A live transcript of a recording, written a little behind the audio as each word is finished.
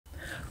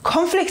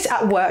Conflict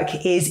at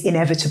work is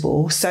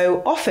inevitable.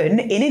 So often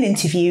in an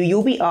interview,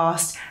 you'll be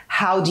asked,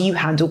 how do you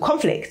handle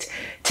conflict?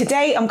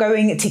 Today, I'm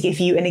going to give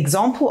you an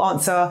example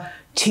answer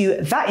to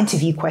that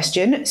interview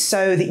question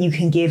so that you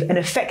can give an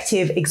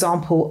effective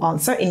example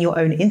answer in your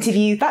own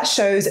interview that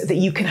shows that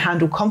you can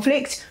handle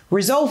conflict,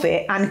 resolve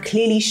it, and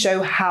clearly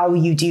show how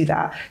you do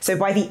that. So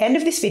by the end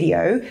of this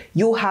video,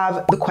 you'll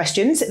have the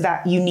questions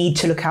that you need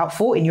to look out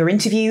for in your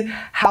interview,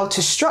 how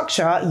to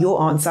structure your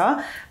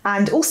answer,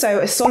 and also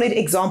a solid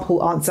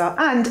example answer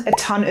and a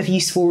ton of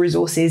useful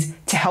resources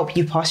to help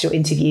you pass your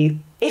interview.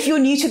 If you're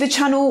new to the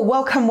channel,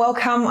 welcome.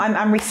 I'm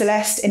Amri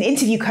Celeste, an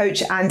interview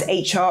coach and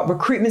HR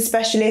recruitment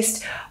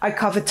specialist. I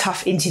cover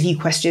tough interview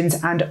questions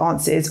and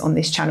answers on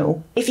this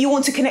channel. If you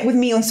want to connect with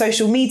me on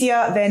social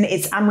media, then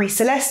it's Amri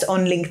Celeste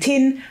on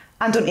LinkedIn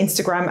and on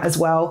Instagram as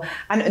well.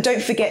 And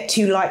don't forget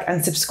to like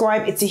and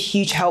subscribe. It's a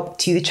huge help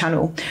to the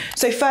channel.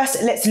 So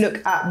first, let's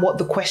look at what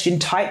the question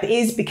type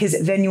is,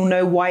 because then you'll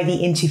know why the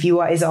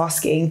interviewer is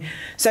asking.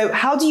 So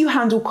how do you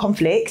handle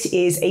conflict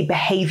is a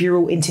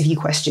behavioral interview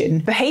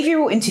question.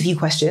 Behavioral interview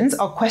questions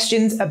are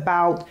questions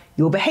about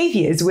your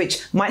behaviors,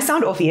 which might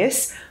sound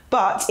obvious,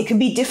 but it can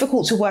be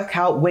difficult to work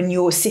out when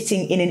you're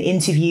sitting in an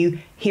interview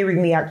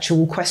hearing the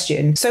actual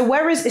question. So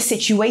whereas a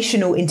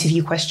situational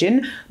interview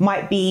question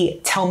might be,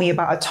 tell me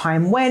about a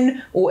time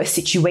when, or a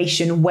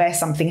situation where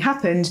something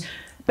happened,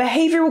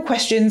 behavioral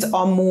questions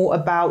are more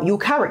about your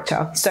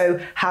character. So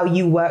how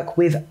you work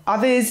with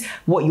others,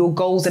 what your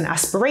goals and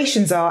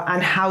aspirations are,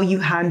 and how you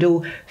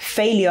handle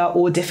failure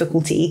or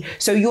difficulty.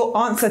 So your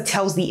answer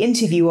tells the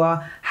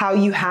interviewer how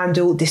you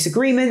handle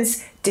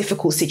disagreements,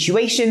 difficult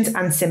situations,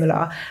 and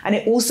similar. And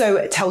it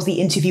also tells the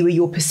interviewer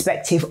your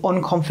perspective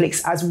on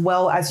conflicts as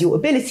well as your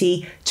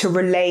ability to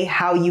relay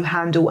how you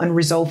handle and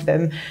resolve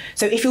them.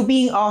 So if you're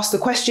being asked the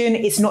question,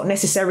 it's not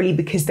necessarily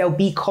because there'll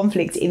be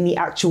conflict in the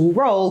actual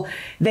role.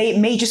 They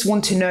may just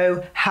want to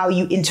know how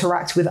you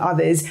interact with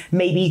others,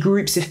 maybe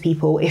groups of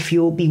people if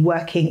you'll be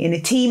working in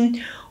a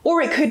team. Or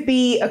it could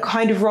be a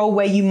kind of role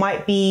where you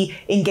might be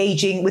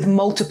engaging with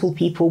multiple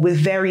people with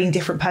varying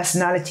different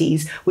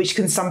personalities, which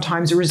can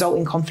sometimes result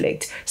in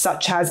conflict,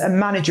 such as a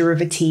manager of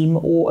a team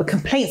or a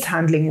complaints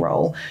handling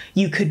role.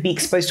 You could be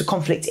exposed to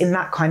conflict in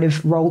that kind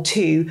of role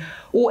too.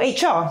 Or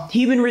HR,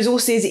 human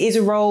resources, is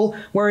a role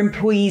where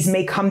employees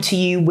may come to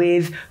you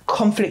with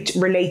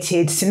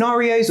conflict-related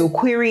scenarios or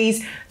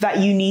queries that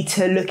you need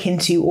to look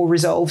into or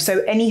resolve. So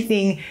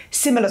anything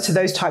similar to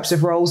those types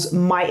of roles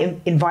might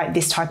invite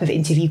this type of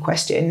interview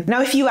question.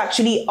 Now, if you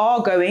actually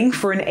are going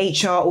for an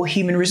HR or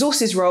human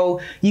resources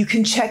role, you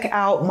can check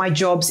out my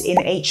jobs in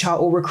HR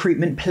or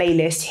recruitment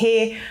playlist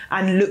here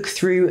and look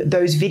through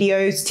those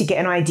videos to get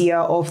an idea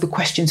of the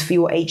questions for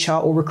your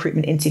HR or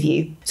recruitment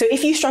interview. So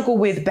if you struggle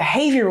with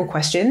behavioral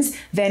questions,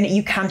 then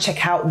you can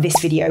check out this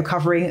video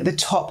covering the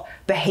top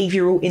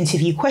behavioral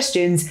interview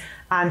questions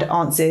and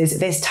answers.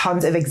 There's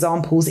tons of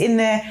examples in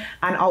there,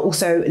 and I'll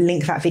also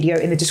link that video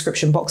in the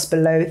description box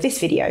below this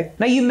video.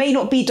 Now, you may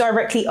not be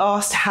directly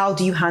asked, how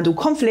do you handle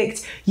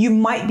conflict? You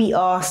might be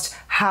asked,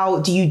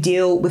 how do you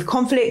deal with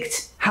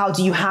conflict? How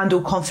do you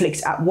handle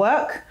conflict at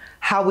work?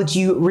 How would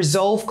you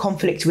resolve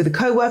conflict with a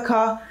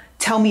coworker?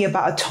 Tell me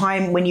about a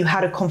time when you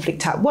had a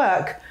conflict at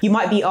work. You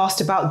might be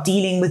asked about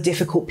dealing with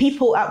difficult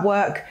people at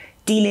work,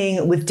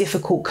 dealing with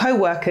difficult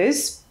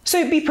coworkers.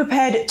 So be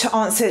prepared to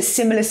answer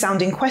similar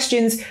sounding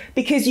questions,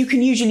 because you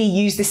can usually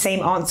use the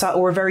same answer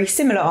or a very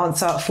similar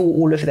answer for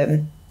all of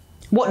them.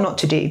 What not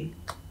to do.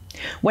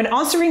 When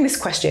answering this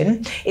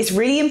question, it's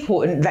really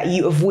important that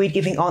you avoid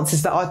giving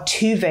answers that are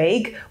too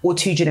vague or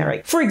too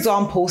generic. For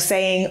example,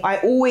 saying, I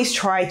always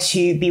try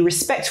to be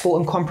respectful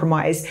and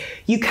compromise.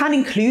 You can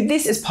include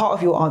this as part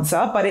of your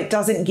answer, but it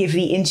doesn't give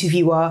the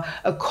interviewer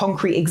a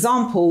concrete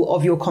example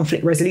of your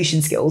conflict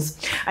resolution skills.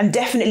 And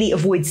definitely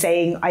avoid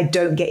saying, I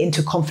don't get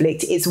into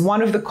conflict. It's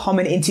one of the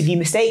common interview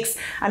mistakes.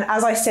 And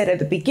as I said at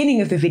the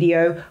beginning of the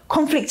video,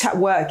 conflict at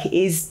work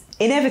is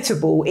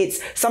inevitable. It's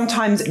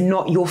sometimes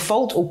not your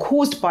fault or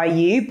caused by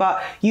you,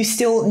 but you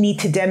still need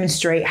to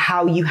demonstrate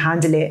how you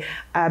handle it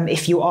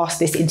if you ask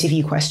this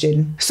interview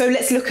question. So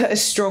let's look at a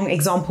strong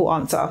example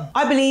answer.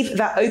 I believe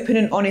that open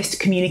and honest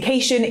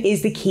communication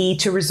is the key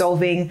to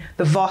resolving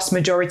the vast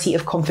majority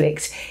of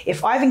conflict.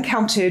 If I've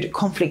encountered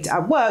conflict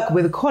at work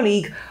with a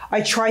colleague,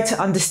 I try to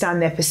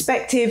understand their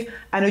perspective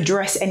and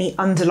address any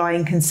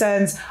underlying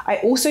concerns. I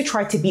also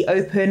try to be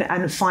open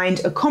and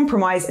find a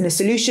compromise and a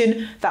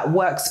solution that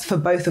works for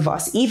both of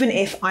us, even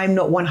if I'm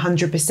not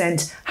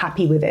 100%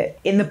 happy with it.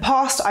 In the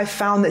past, I've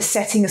found that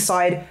setting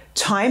aside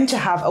time to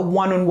have a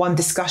one-on-one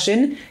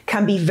discussion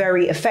can be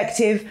very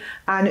effective.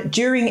 And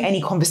during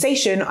any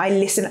conversation, I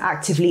listen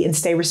actively and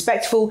stay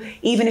respectful,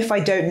 even if I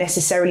don't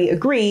necessarily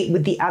agree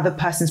with the other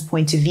person's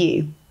point of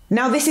view.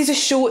 Now, this is a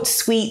short,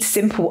 sweet,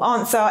 simple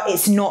answer.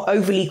 It's not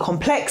overly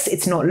complex,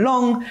 it's not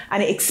long,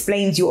 and it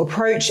explains your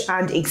approach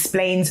and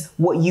explains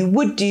what you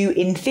would do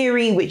in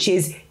theory, which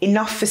is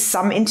enough for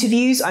some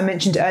interviews. I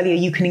mentioned earlier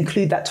you can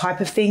include that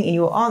type of thing in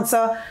your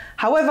answer.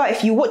 However,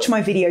 if you watch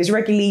my videos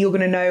regularly, you're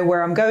going to know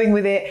where I'm going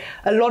with it.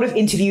 A lot of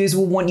interviewers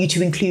will want you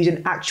to include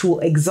an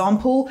actual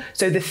example,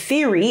 so the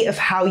theory of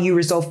how you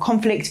resolve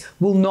conflict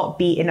will not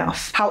be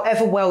enough,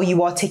 however well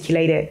you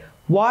articulate it.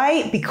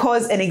 Why?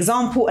 Because an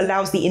example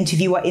allows the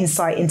interviewer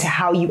insight into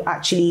how you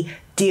actually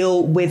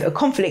deal with a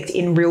conflict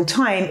in real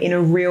time, in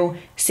a real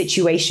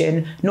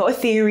situation, not a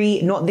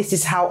theory, not this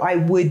is how I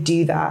would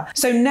do that.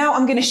 So now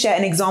I'm going to share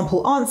an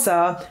example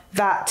answer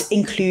that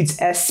includes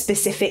a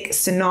specific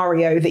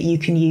scenario that you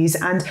can use,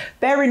 and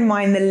bear in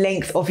mind the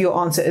length of your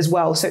answer as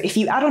well. So if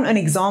you add on an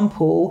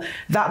example,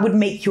 that would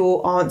make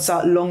your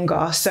answer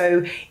longer.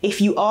 So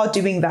if you are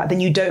doing that, then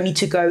you don't need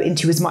to go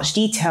into as much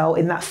detail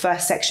in that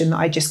first section that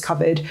I just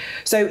covered.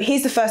 So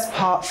here's the first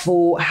part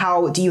for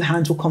how do you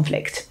handle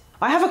conflict.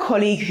 I have a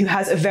colleague who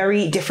has a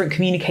very different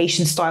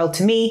communication style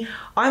to me.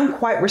 I'm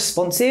quite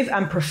responsive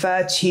and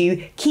prefer to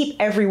keep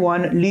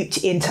everyone looped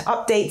into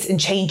updates and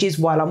changes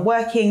while I'm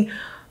working.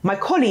 My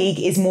colleague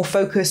is more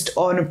focused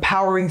on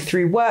powering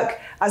through work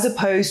as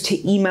opposed to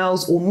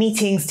emails or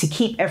meetings to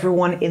keep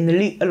everyone in the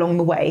loop along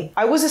the way.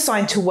 I was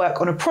assigned to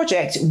work on a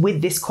project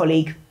with this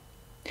colleague.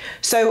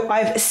 So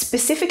I've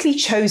specifically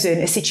chosen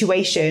a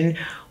situation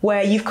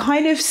where you've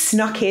kind of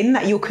snuck in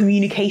that your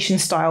communication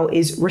style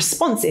is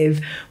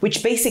responsive,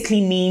 which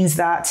basically means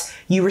that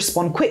you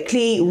respond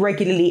quickly,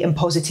 regularly, and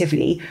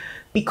positively.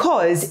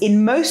 Because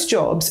in most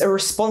jobs, a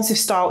responsive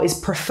style is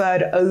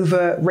preferred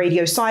over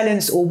radio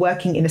silence or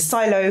working in a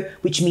silo,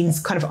 which means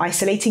kind of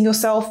isolating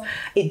yourself.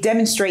 It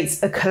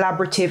demonstrates a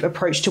collaborative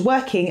approach to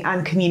working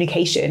and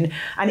communication.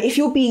 And if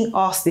you're being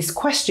asked this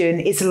question,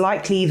 it's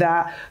likely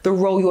that the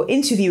role you're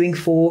interviewing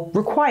for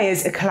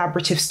requires a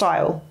collaborative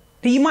style.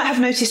 Now, you might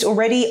have noticed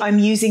already, I'm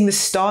using the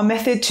STAR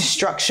method to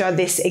structure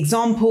this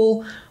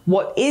example.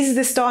 What is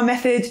the STAR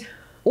method?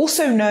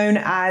 Also known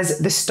as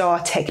the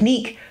STAR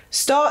technique.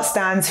 STAR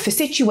stands for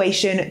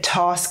situation,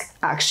 task,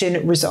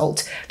 action,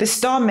 result. The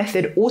STAR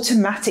method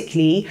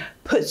automatically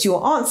puts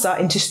your answer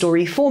into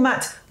story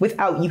format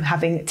without you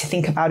having to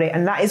think about it.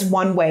 And that is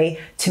one way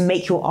to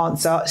make your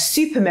answer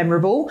super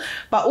memorable.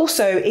 But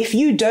also, if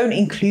you don't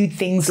include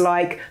things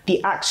like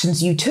the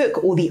actions you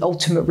took or the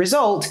ultimate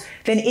result,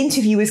 then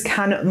interviewers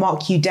can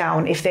mark you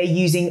down if they're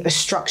using a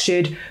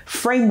structured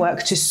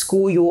framework to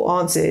score your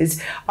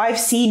answers. I've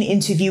seen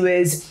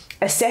interviewers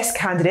assess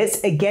candidates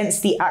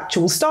against the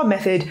actual STAR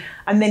method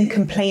and then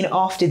complain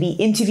after the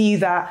interview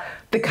that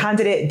the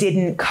candidate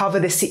didn't cover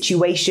the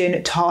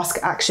situation, task,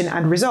 action,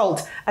 and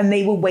result, and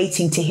they were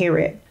waiting to hear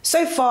it.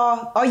 So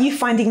far, are you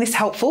finding this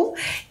helpful?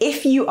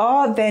 If you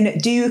are, then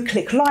do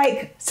click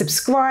like,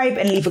 subscribe,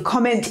 and leave a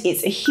comment.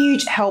 It's a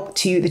huge help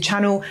to the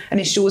channel and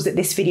ensures that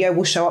this video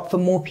will show up for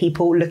more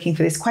people looking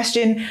for this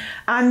question.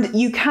 And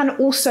you can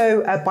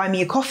also buy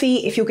me a coffee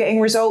if you're getting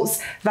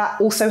results. That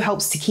also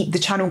helps to keep the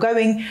channel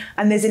going.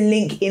 And there's a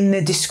link in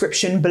the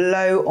description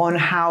below on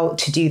how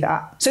to do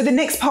that. So the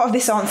next part of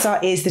this answer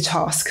is the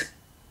task.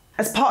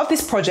 As part of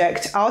this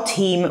project, our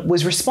team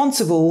was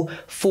responsible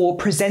for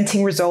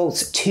presenting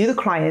results to the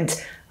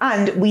client,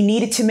 and we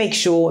needed to make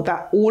sure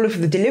that all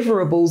of the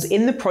deliverables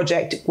in the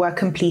project were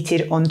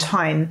completed on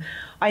time.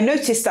 I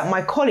noticed that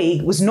my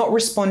colleague was not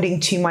responding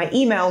to my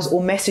emails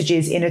or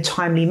messages in a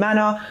timely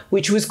manner,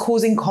 which was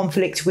causing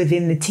conflict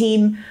within the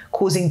team,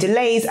 causing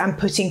delays and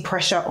putting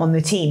pressure on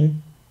the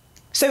team.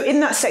 So in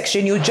that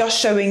section, you're just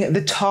showing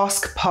the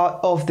task part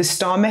of the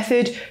STAR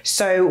method.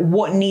 So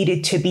what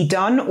needed to be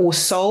done or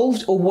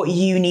solved, or what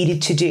you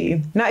needed to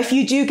do. Now, if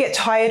you do get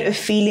tired of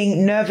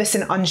feeling nervous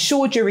and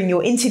unsure during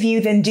your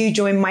interview, then do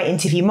join my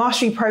interview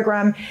mastery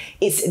program.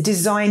 It's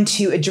designed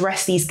to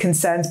address these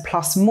concerns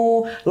plus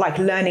more, like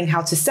learning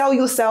how to sell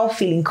yourself,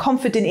 feeling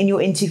confident in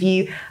your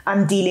interview,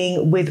 and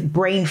dealing with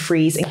brain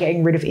freeze and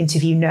getting rid of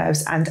interview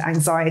nerves and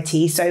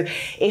anxiety. So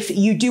if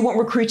you do want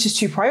recruiters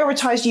to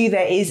prioritize you,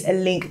 there is a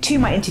link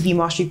to my interview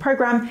mastery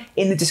program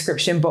in the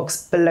description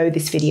box below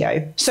this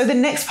video. So the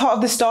next part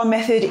of the STAR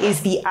method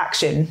is the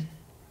action.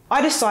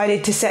 I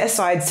decided to set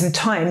aside some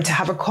time to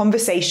have a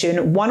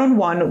conversation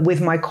one-on-one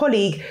with my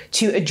colleague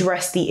to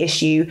address the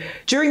issue.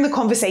 During the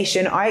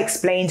conversation, I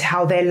explained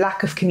how their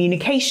lack of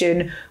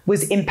communication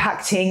was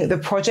impacting the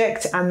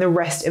project and the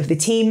rest of the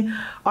team.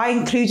 I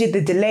included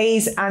the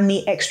delays and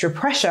the extra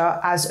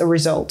pressure as a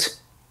result.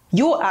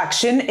 Your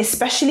action,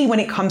 especially when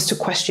it comes to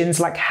questions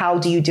like how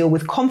do you deal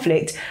with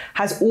conflict,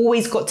 has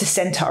always got to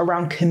center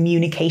around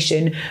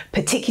communication,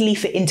 particularly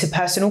for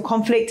interpersonal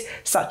conflict,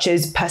 such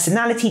as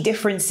personality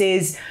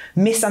differences,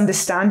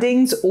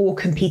 misunderstandings, or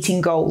competing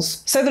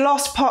goals. So the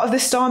last part of the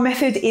STAR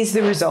method is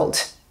the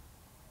result.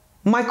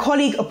 My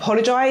colleague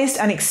apologized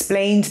and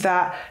explained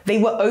that they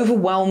were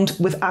overwhelmed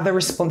with other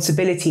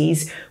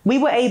responsibilities. We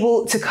were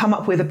able to come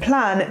up with a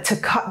plan to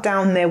cut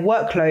down their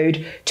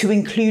workload to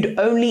include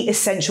only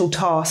essential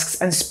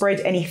tasks and spread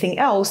anything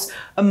else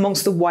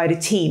amongst the wider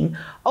team.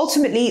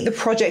 Ultimately, the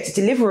project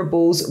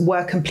deliverables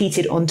were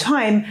completed on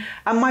time,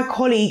 and my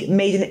colleague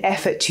made an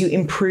effort to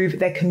improve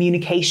their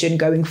communication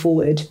going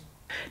forward.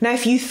 Now,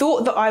 if you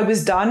thought that I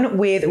was done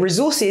with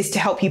resources to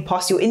help you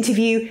pass your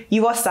interview,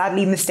 you are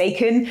sadly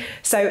mistaken.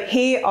 So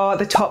here are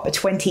the top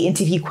 20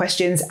 interview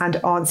questions and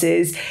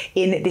answers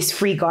in this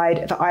free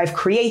guide that I've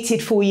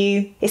created for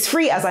you. It's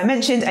free, as I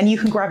mentioned, and you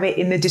can grab it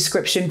in the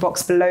description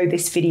box below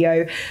this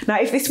video. Now,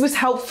 if this was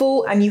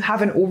helpful and you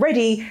haven't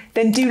already,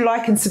 then do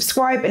like and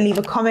subscribe and leave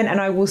a comment, and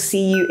I will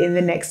see you in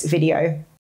the next video.